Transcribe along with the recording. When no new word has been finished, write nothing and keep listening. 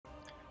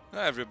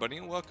Hi everybody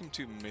and welcome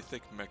to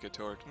Mythic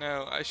Mekkatorque.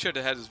 Now, I should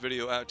have had this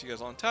video out to you guys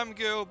a long time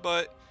ago,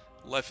 but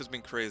life has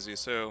been crazy,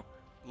 so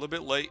a little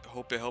bit late.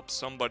 Hope it helps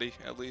somebody,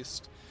 at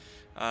least.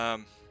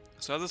 So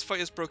how this fight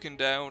is broken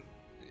down,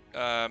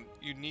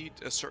 you need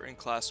a certain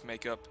class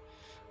makeup.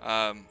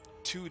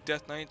 2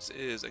 Death Knights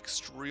is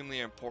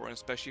extremely important,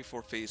 especially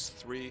for Phase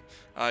 3.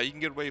 You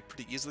can get away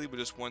pretty easily with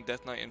just 1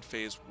 Death Knight in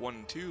Phase 1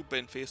 and 2, but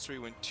in Phase 3,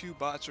 when 2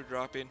 bots are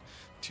dropping,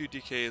 2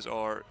 DKs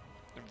are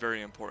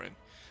very important.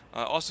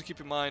 Also keep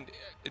in mind,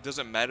 it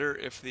doesn't matter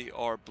if they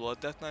are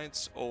Blood Death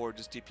Knights or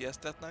just DPS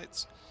Death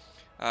Knights.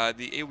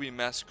 The AoE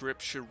Mass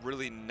Grip should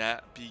really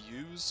not be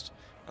used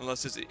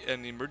unless it's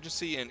an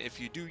emergency, and if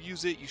you do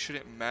use it, you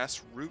shouldn't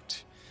mass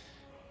root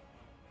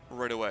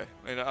right away.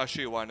 And I'll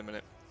show you why in a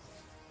minute.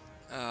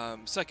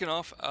 Second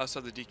off,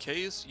 outside the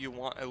DKs, you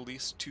want at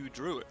least 2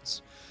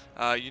 Druids.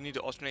 You need to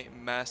alternate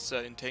mass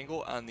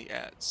entangle on the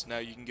ads. Now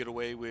you can get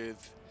away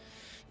with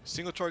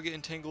single target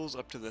entangles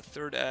up to the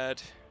 3rd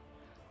ad,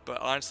 but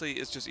honestly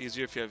it's just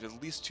easier if you have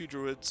at least 2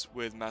 Druids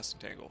with mass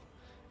entangle.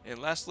 And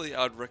lastly,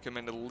 I would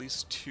recommend at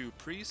least 2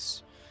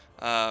 priests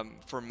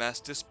for mass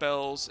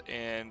dispels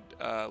and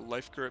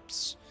life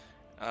grips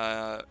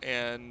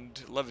and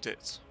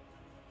levitates.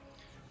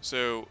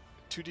 So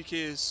 2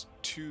 DKs,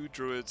 2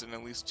 Druids, and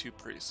at least 2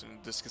 priests,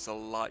 and this gets a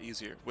lot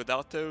easier.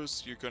 Without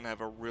those, you're going to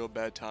have a real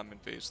bad time in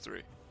Phase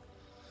 3.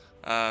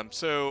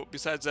 So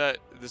besides that,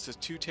 this is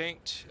 2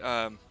 tanked.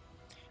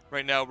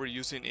 Right now we're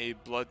using a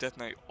Blood Death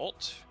Knight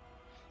ult.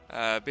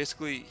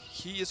 Basically,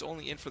 he is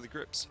only in for the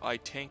grips. I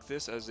tank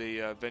this as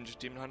a Vengeance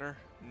Demon Hunter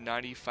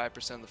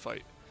 95% of the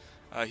fight.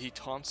 He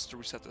taunts to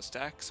reset the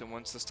stacks, and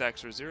once the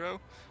stacks are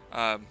 0,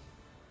 I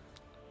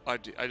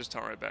just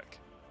taunt right back.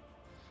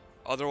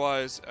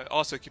 Otherwise,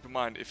 also keep in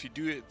mind, if you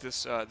do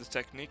this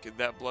technique,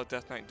 that Blood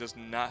Death Knight does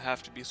not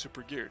have to be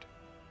super geared.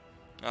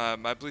 I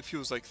believe he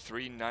was like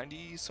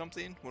 390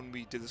 something when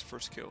we did this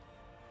first kill.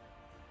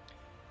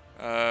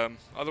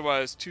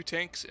 Otherwise, 2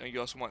 tanks, and you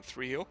also want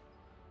 3 heal.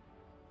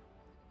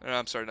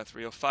 I'm sorry, not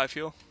 3 heal, 5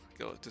 heal.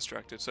 Get a little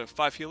distracted. So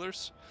 5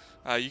 healers.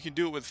 You can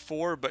do it with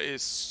 4, but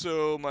it's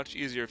so much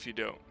easier if you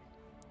don't.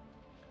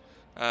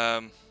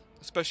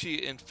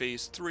 Especially in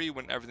Phase 3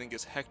 when everything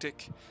gets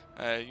hectic.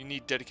 You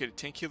need dedicated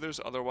tank healers,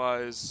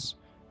 otherwise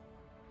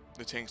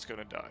the tank's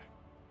gonna die.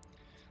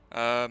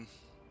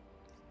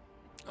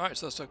 Alright,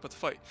 so let's talk about the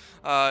fight.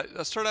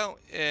 Let's start out,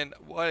 and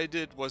what I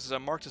did was I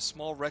marked a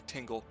small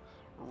rectangle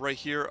right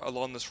here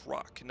along this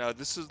rock. Now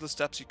this is the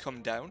steps you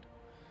come down.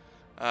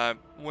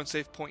 1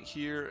 save point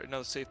here,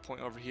 another save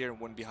point over here, and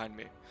 1 behind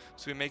me.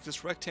 So we make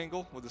this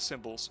rectangle with the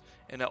symbols,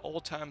 and at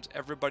all times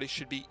everybody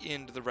should be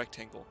into the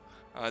rectangle.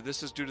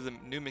 This is due to the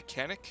new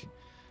mechanic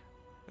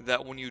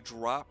that when you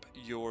drop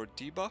your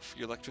debuff,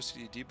 your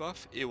electricity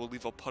debuff, it will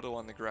leave a puddle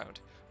on the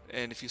ground.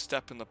 And if you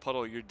step in the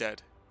puddle, you're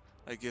dead.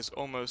 Like, it's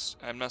almost,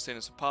 I'm not saying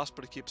it's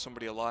impossible to keep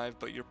somebody alive,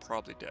 but you're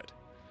probably dead.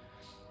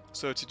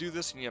 So to do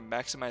this, you need to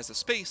maximize the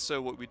space.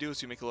 So what we do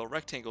is you make a little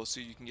rectangle so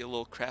you can get a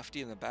little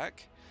crafty in the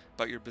back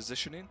about your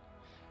positioning.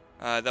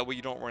 That way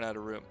you don't run out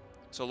of room.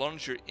 So as long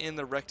as you're in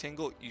the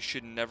rectangle, you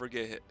should never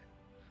get hit.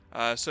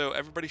 So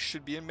everybody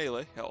should be in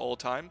melee at all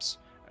times,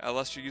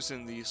 unless you're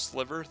using the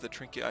sliver, the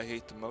trinket I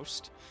hate the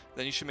most.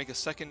 Then you should make a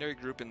secondary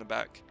group in the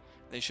back.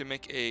 Then you should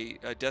make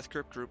a death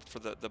grip group for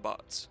the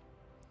bots.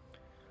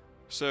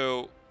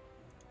 So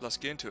let's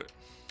get into it.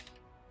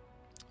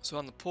 So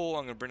on the pull,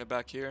 I'm going to bring it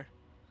back here.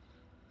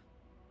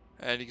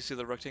 And you can see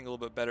the rectangle a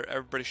little bit better.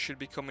 Everybody should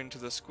be coming to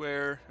the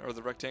square or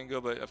the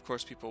rectangle, but of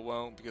course people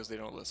won't because they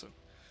don't listen.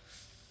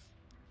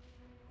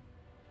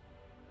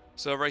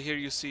 So right here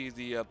you see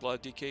the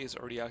blood DK is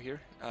already out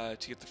here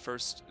to get the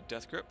first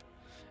death grip.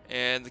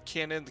 And the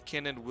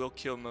cannon will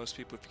kill most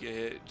people if you get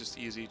hit. Just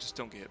easy, just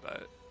don't get hit by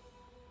it.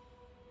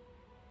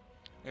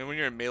 And when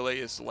you're in melee,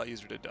 it's a lot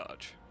easier to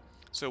dodge.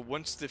 So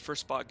once the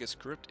first spot gets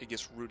gripped, it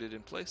gets rooted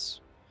in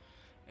place.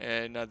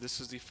 And this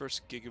is the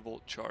first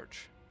gigavolt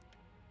charge.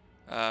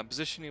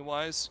 Positioning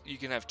wise, you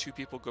can have 2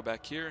 people go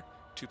back here,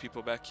 2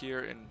 people back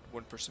here, and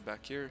 1 person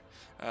back here.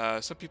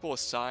 Some people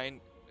assign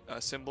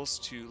symbols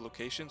to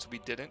locations. We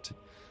didn't.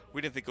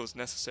 We didn't think it was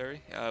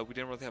necessary. We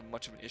didn't really have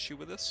much of an issue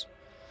with this.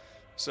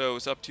 So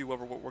it's up to you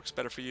whatever works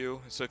better for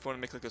you. So if you want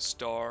to make like a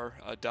star,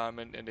 a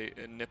diamond, and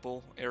a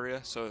nipple area,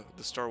 so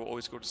the star will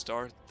always go to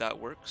star, that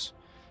works.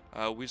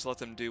 We just let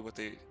them do what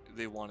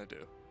they want to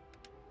do.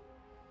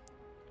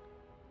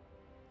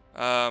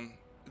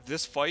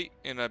 This fight,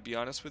 and I'll be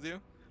honest with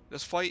you,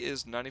 this fight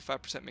is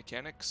 95%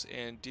 mechanics,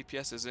 and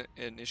DPS isn't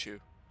an issue.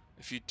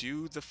 If you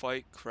do the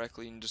fight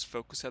correctly and just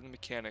focus on the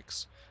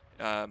mechanics,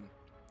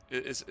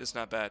 it's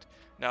not bad.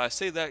 Now I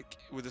say that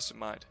with this in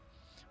mind.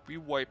 We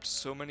wiped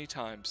so many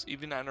times,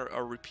 even on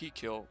our repeat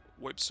kill,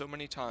 wiped so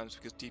many times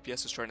because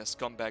DPS is trying to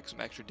scumbag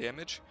some extra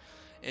damage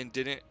and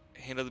didn't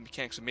handle the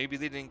mechanics. So maybe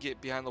they didn't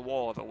get behind the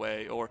wall all the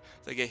way, or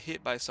they get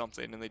hit by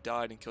something and they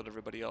died and killed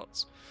everybody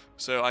else.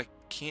 So I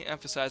can't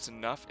emphasize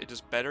enough, it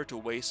is better to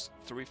waste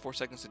 3-4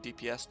 seconds of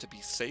DPS to be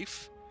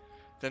safe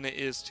than it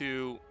is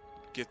to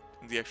get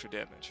the extra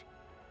damage.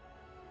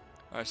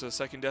 Alright, so the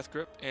second death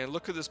grip, and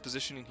look at this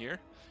positioning here.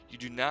 You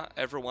do not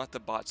ever want the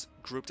bots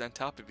grouped on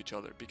top of each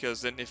other,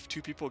 because then if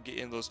two people get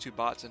in those two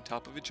bots on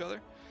top of each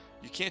other,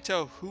 you can't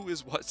tell who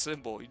is what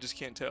symbol. You just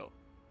can't tell.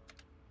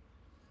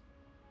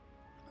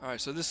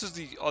 Alright, so this is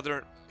the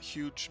other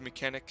huge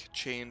mechanic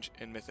change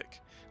in Mythic.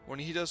 When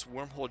he does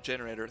Wormhole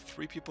Generator,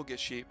 3 people get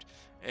sheeped,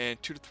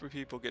 and 2 to 3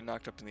 people get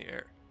knocked up in the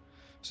air.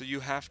 So you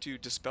have to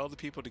dispel the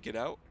people to get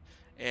out,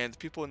 and the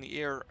people in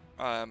the air,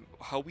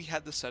 how we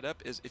had this set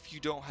up is if you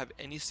don't have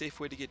any safe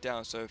way to get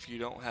down, so if you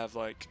don't have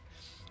like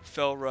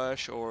Fell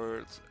Rush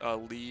or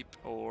Leap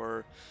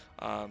or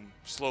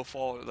Slow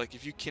Fall, like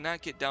if you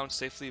cannot get down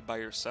safely by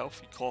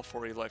yourself, you call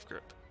for a life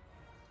grip.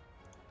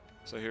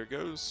 So here it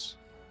goes.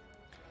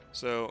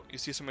 So you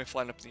see somebody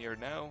flying up in the air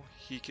now,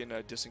 he can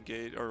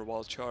disengage or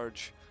wild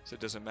charge, so it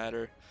doesn't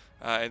matter.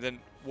 And then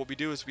what we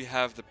do is we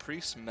have the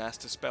priest mass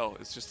dispel.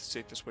 It's just the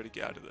safest way to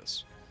get out of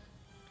this.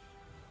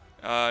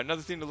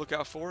 Another thing to look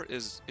out for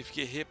is if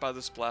you get hit by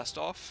this blast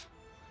off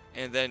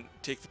and then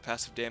take the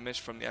passive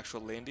damage from the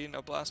actual landing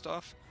of blast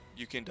off,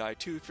 you can die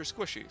too if you're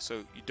squishy,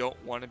 so you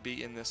don't want to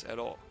be in this at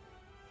all.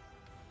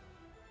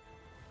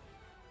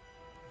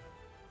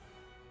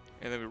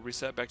 And then we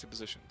reset back to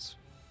positions,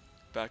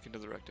 back into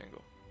the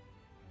rectangle.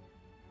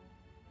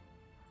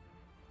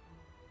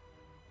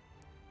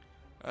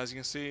 As you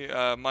can see,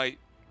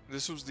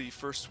 this was the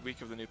first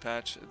week of the new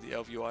patch. The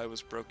LVUI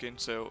was broken,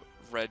 so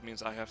red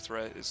means I have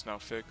threat. It's now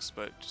fixed,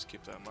 but just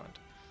keep that in mind.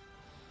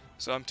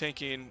 So I'm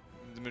tanking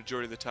the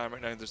majority of the time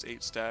right now. There's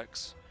 8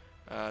 stacks.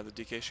 The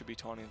DK should be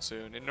taunting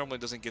soon. It normally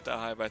doesn't get that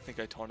high, but I think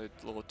I taunted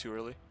a little too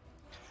early.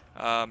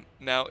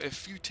 Now,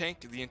 if you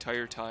tank the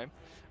entire time,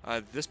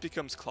 this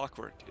becomes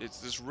clockwork.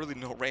 There's really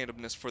no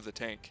randomness for the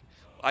tank.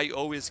 I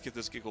always get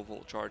this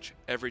Giggle charge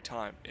every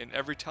time, and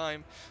every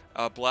time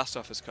blast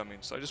off is coming,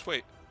 so I just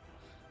wait.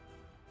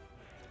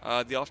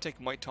 The off tank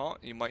might taunt,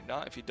 he might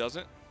not. If he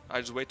doesn't, I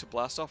just wait to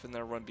blast off and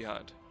then I run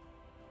behind.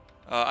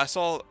 I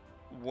saw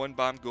one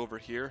bomb go over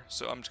here,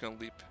 so I'm just gonna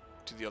leap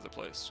to the other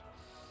place.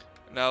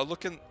 Now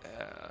looking,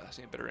 I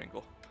see a better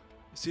angle.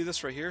 You see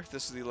this right here?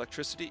 This is the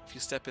electricity. If you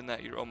step in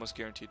that, you're almost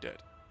guaranteed dead.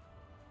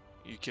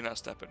 You cannot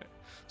step in it.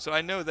 So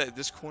I know that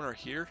this corner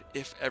here,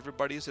 if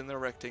everybody's in the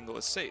rectangle,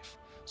 is safe.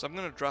 So I'm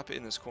going to drop it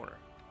in this corner.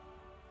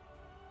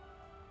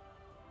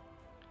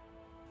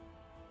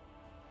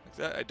 Like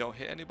that, I don't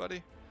hit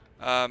anybody.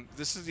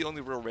 This is the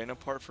only real random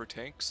part for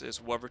tanks, is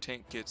whoever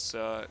tank gets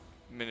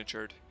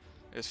miniatured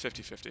is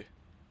 50-50.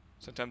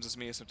 Sometimes it's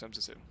me, sometimes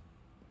it's him.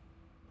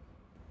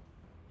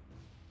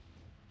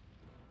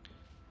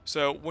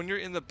 So when you're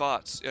in the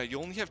bots, you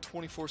only have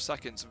 24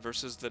 seconds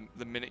versus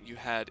the minute you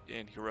had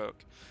in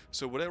Heroic.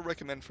 So what I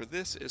recommend for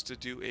this is to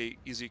do a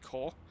easy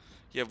call.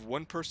 You have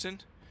one person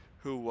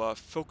who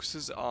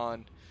focuses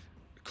on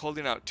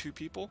calling out 2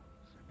 people,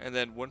 and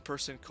then one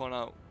person calling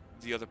out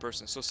the other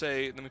person. So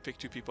say, let me pick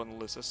 2 people on the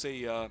list. Let's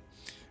say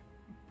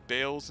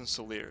Bales and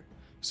Salir.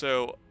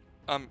 So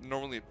I'm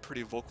normally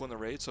pretty vocal in the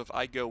raid, so if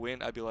I go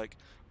in, I'd be like,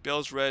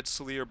 Bales red,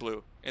 Salir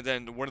blue. And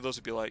then one of those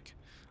would be like,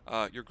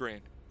 you're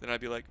green. Then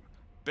I'd be like,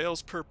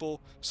 Bales purple,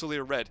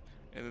 Salir red.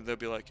 And then they'll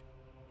be like,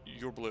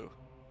 you're blue.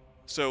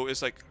 So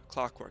it's like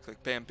clockwork,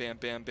 like bam, bam,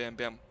 bam, bam,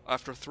 bam.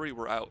 After 3,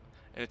 we're out.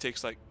 And it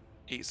takes like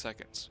 8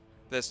 seconds.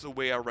 That's the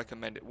way I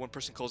recommend it. One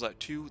person calls out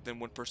 2, then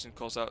one person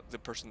calls out the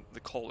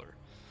caller.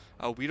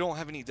 We don't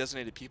have any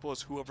designated people.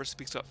 It's whoever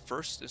speaks up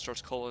first and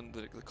starts calling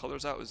the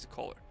colors out is the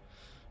caller.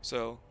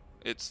 So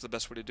it's the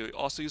best way to do it.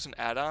 Also use an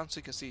add-on so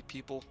you can see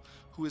people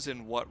who is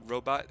in what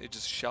robot. It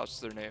just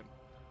shouts their name.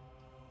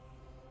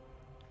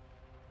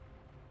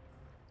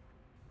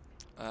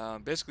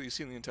 Basically, you've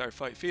seen the entire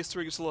fight. Phase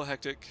 3 gets a little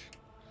hectic,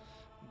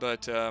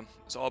 but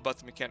it's all about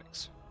the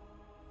mechanics.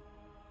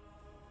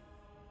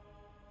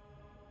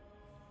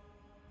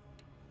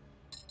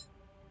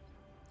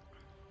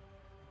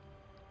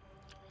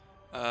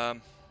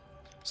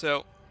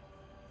 So,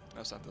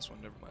 that's not this one,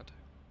 never mind.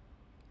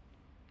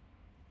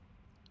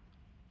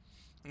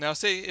 Now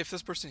say if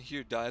this person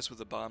here dies with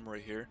a bomb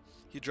right here,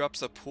 he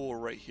drops a pool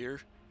right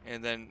here,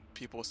 and then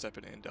people will step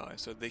in and die,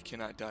 so they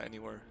cannot die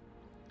anywhere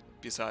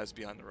besides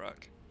behind the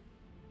rock.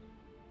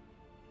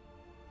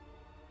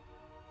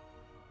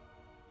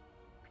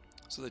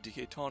 So the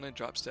DK taunted,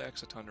 drop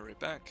stacks, I taunted right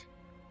back.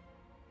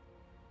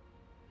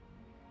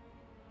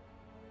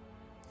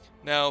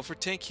 Now for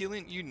tank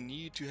healing, you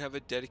need to have a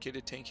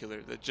dedicated tank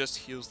healer that just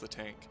heals the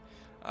tank.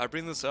 I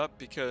bring this up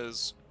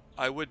because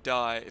I would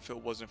die if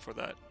it wasn't for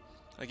that.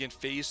 Again,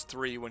 phase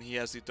 3 when he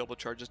has the double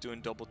charges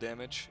doing double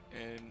damage,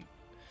 and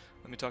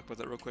let me talk about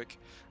that real quick.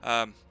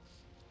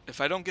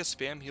 If I don't get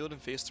spam healed in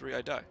phase 3,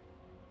 I die.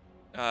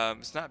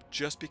 It's not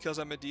just because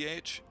I'm a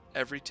DH,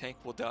 every tank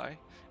will die.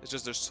 It's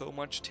just there's so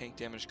much tank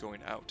damage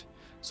going out.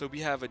 So we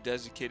have a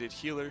dedicated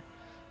healer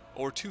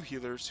or 2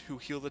 healers who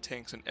heal the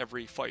tanks in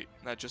every fight,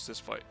 not just this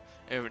fight.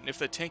 And if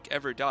the tank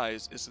ever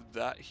dies, it's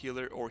that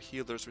healer or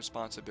healer's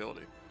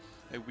responsibility.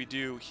 And we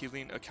do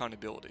healing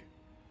accountability.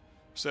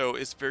 So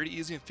it's very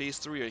easy in phase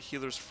 3,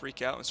 healers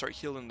freak out and start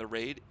healing the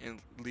raid and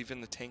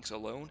leaving the tanks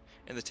alone,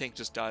 and the tank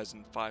just dies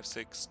in 5,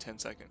 6, 10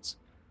 seconds.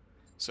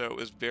 So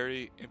it's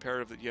very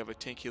imperative that you have a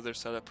tank healer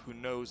set up who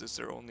knows it's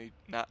their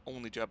not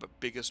only job, but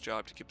biggest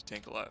job to keep the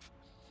tank alive.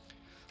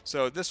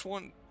 So this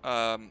one,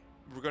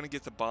 we're going to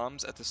get the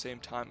bombs at the same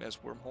time as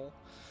Wormhole.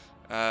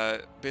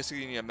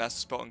 Basically, you need a Master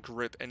Spell and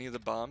grip any of the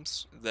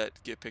bombs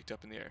that get picked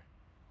up in the air.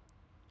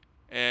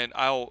 And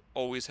I'll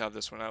always have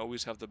this one. I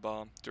always have the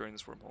bomb during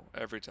this Wormhole,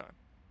 every time.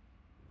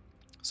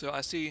 So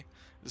I see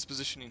this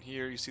positioning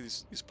here. You see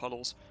these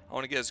puddles. I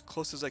want to get as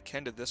close as I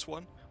can to this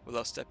one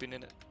without stepping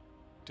in it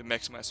to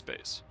maximize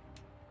space.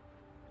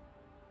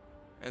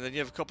 And then you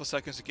have a couple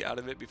seconds to get out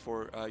of it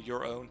before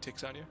your own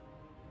takes on you.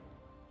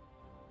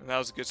 And that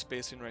was a good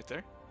spacing right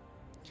there.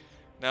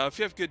 Now, if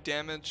you have good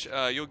damage,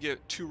 you'll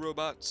get 2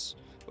 robots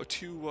or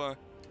 2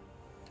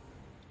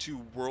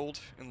 world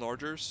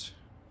enlargers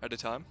at a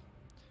time.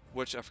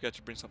 Which I forgot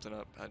to bring something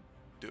up. I'd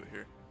do it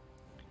here.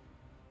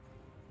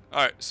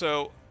 Alright,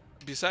 so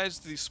besides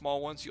these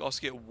small ones, you also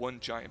get 1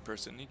 giant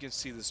person. You can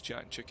see this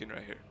giant chicken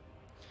right here.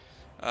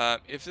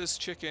 If this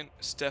chicken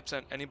steps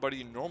on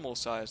anybody normal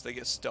size, they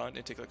get stunned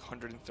and take like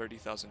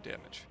 130,000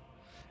 damage.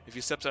 If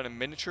he steps on a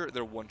miniature,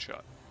 they're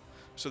 1-shot.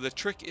 So the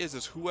trick is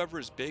whoever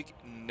is big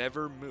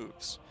never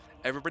moves.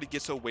 Everybody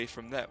gets away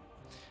from them.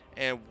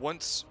 And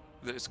once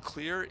it's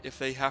clear, if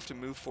they have to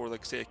move for,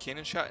 like, say, a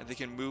cannon shot, and they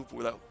can move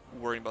without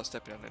worrying about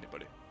stepping on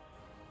anybody.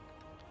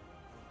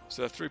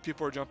 So 3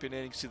 people are jumping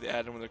in. You can see the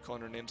add-in when they're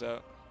calling their names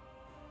out.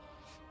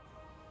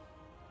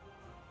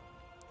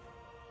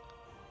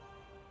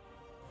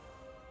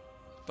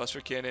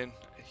 Buster Cannon,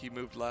 he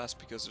moved last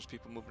because there's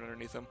people moving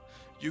underneath him.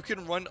 You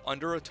can run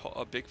under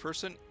a big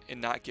person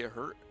and not get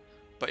hurt,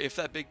 but if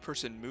that big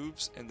person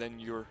moves, and then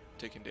you're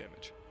taking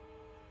damage.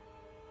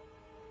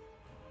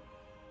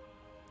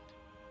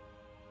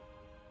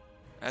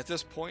 At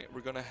this point,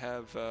 we're going to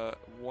have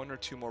 1 or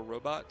 2 more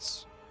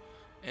robots,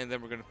 and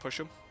then we're going to push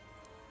them.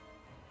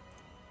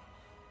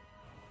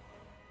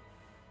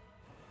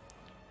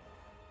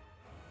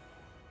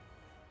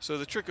 So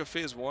the trick of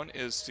phase 1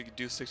 is to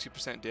do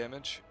 60%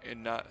 damage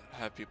and not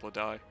have people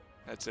die.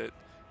 That's it.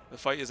 The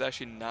fight is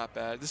actually not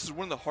bad. This is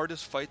one of the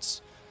hardest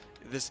fights.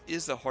 This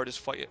is the hardest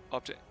fight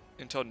up to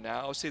until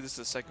now. I would say this is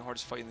the second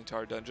hardest fight in the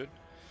entire dungeon.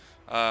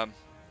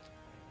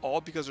 All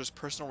because there's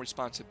personal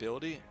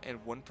responsibility,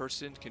 and 1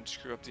 person can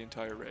screw up the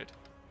entire raid.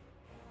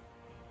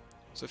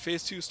 So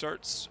phase 2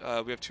 starts.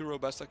 We have 2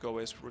 robots like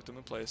always. We root them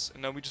in place,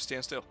 and now we just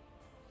stand still.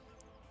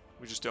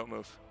 We just don't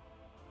move.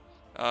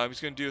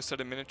 He's going to do a set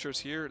of miniatures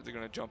here. They're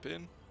going to jump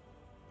in.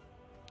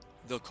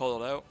 They'll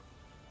call it out.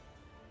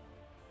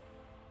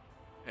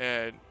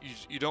 And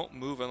you don't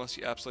move unless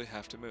you absolutely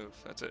have to move.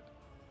 That's it.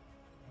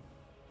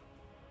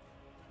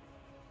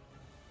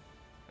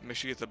 And make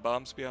sure you get the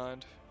bombs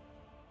behind.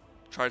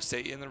 Try to stay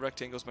in the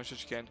rectangle as much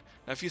as you can.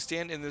 Now if you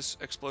stand in this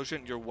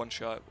explosion, you're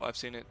 1-shot. I've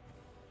seen it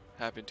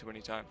happen too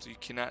many times. So you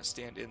cannot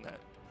stand in that.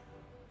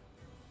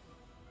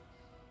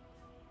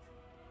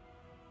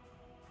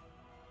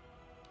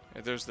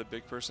 And there's the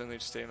big person.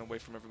 They're staying away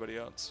from everybody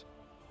else.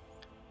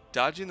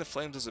 Dodging the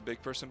flames as a big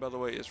person, by the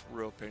way, is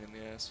real pain in the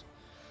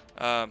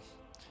ass.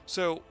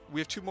 So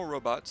we have 2 more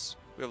robots.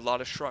 We have a lot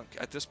of shrunk.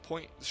 At this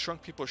point, the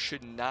shrunk people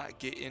should not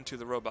get into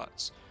the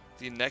robots.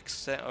 The next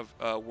set of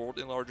world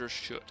enlargers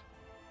should.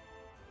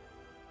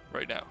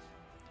 Right now.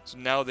 So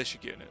now they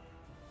should get in it.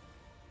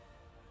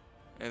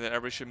 And then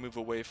everybody should move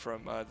away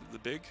from the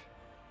big.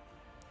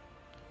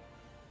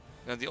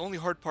 Now the only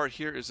hard part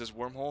here is this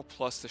wormhole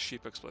plus the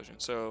sheep explosion.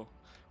 So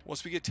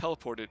once we get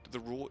teleported, the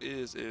rule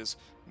is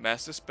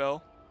mass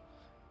dispel,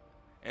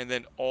 and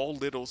then all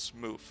littles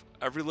move.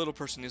 Every little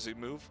person needs to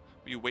move.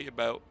 You wait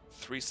about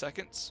 3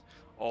 seconds.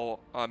 All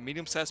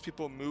medium-sized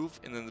people move,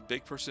 and then the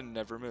big person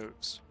never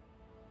moves.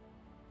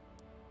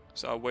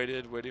 So I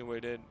waited,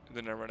 and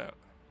then I ran out.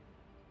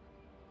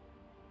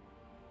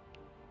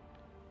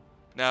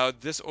 Now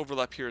this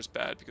overlap here is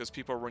bad because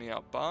people are running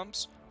out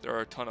bombs. There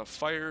are a ton of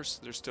fires.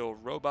 There's still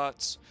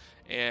robots,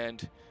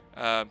 and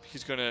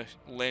he's going to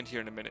land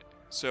here in a minute.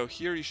 So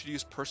here you should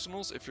use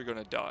personals if you're going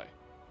to die.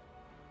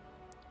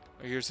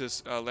 Here's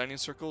this landing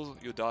circle.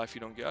 You'll die if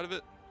you don't get out of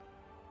it.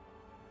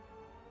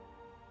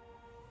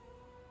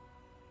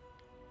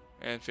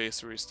 And phase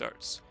 3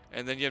 starts.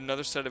 And then you have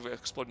another set of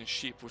exploding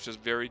sheep, which is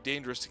very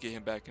dangerous to get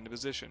him back into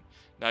position.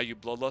 Now you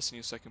bloodlust and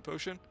use second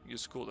potion.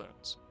 Use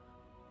cooldowns.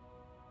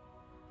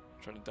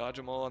 Trying to dodge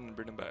them all and then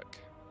bring them back.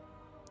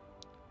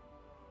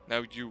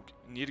 Now you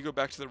need to go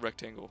back to the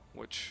rectangle,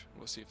 which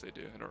we'll see if they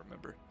do. I don't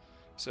remember.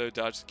 So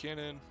dodge the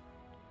cannon.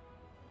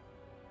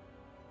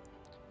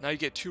 Now you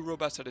get 2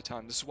 robots at a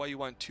time. This is why you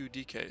want 2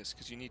 DKs,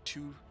 because you need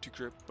 2 to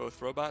grip both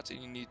robots,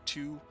 and you need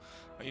 2.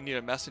 You need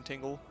a mess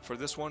entangle for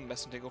this one,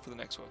 mess entangle for the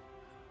next one.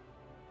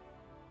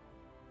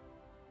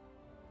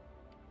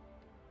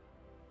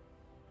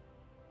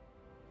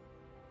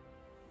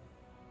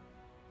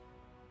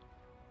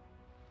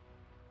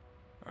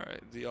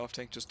 Alright, the off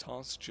tank just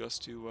taunts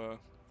just to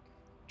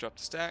drop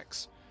the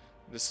stacks.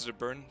 This is a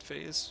burn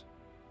phase.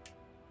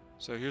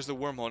 So here's the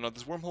wormhole. Now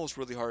this wormhole is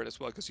really hard as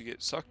well because you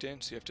get sucked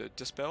in, so you have to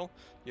dispel,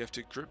 you have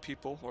to grip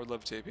people or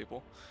levitate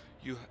people.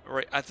 You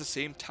right at the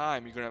same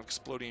time you're gonna have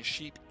exploding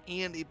sheep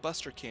and a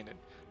buster cannon.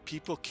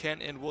 People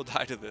can and will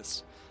die to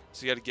this,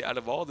 so you got to get out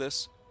of all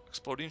this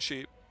exploding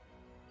sheep,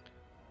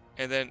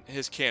 and then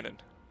his cannon.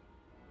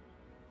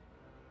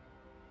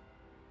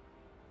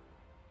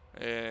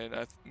 And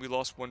we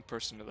lost one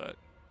person to that.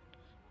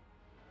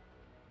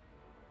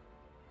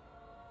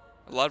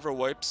 A lot of our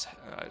wipes.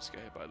 I just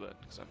got hit by that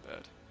because I'm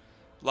bad.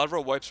 A lot of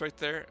our wipes right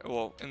there,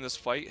 well, in this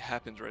fight,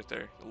 happens right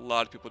there. A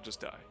lot of people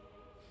just die.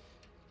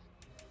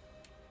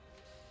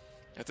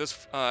 At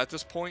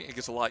this point, it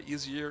gets a lot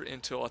easier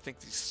until I think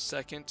the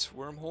second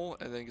wormhole,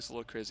 and then it gets a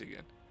little crazy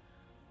again.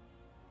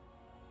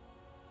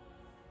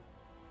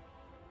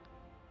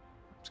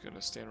 I'm just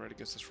gonna stand right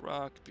against this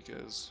rock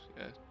because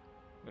yeah,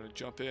 I'm gonna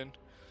jump in.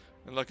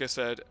 And like I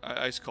said,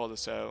 I just call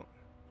this out.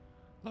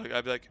 Like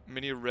I'd be like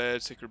mini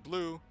red, sacred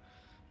blue.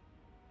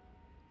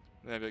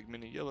 Then I'd be like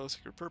mini yellow,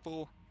 sacred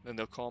purple. Then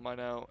they'll call mine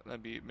out. And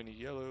that'd be mini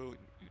yellow.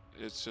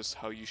 It's just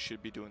how you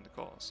should be doing the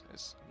calls.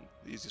 It's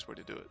the easiest way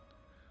to do it.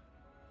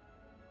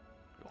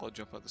 We'll all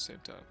jump out at the same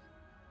time.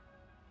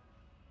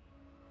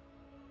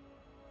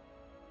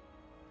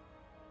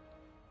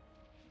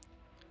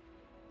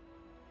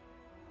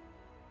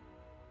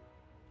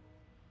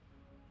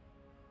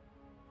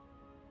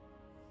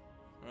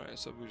 Alright,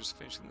 so we're just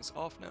finishing this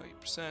off now.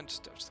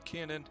 8%. Dodge the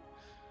cannon.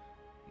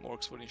 More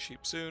exploding sheep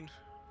soon.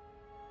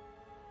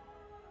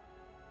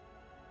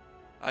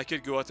 I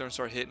could go out there and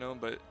start hitting them,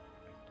 but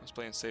I was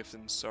playing safe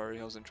than sorry.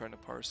 I wasn't trying to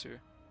parse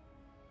here.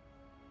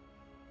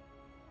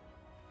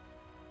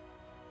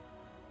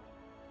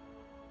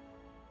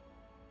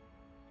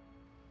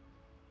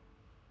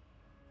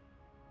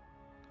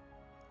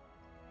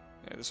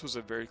 Yeah, this was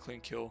a very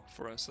clean kill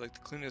for us. Like the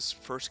cleanest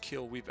first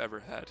kill we've ever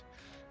had.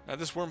 Now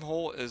this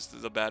wormhole is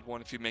the bad one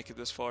if you make it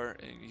this far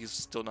and he's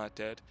still not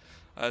dead.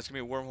 It's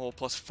going to be a wormhole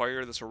plus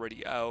fire that's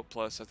already out,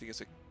 plus I think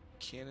it's a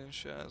cannon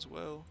shot as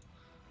well.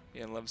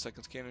 Yeah, 11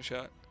 seconds cannon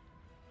shot.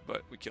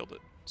 But we killed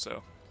it.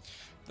 So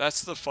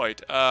that's the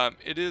fight.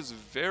 It is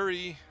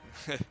very,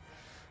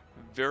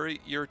 very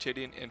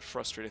irritating and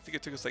frustrating. I think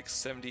it took us like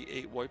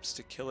 78 wipes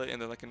to kill it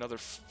and then like another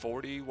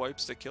 40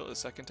 wipes to kill it the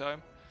second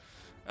time.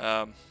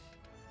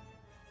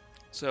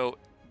 So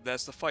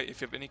that's the fight. If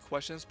you have any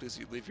questions, please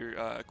leave your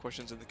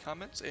questions in the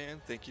comments,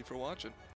 and thank you for watching.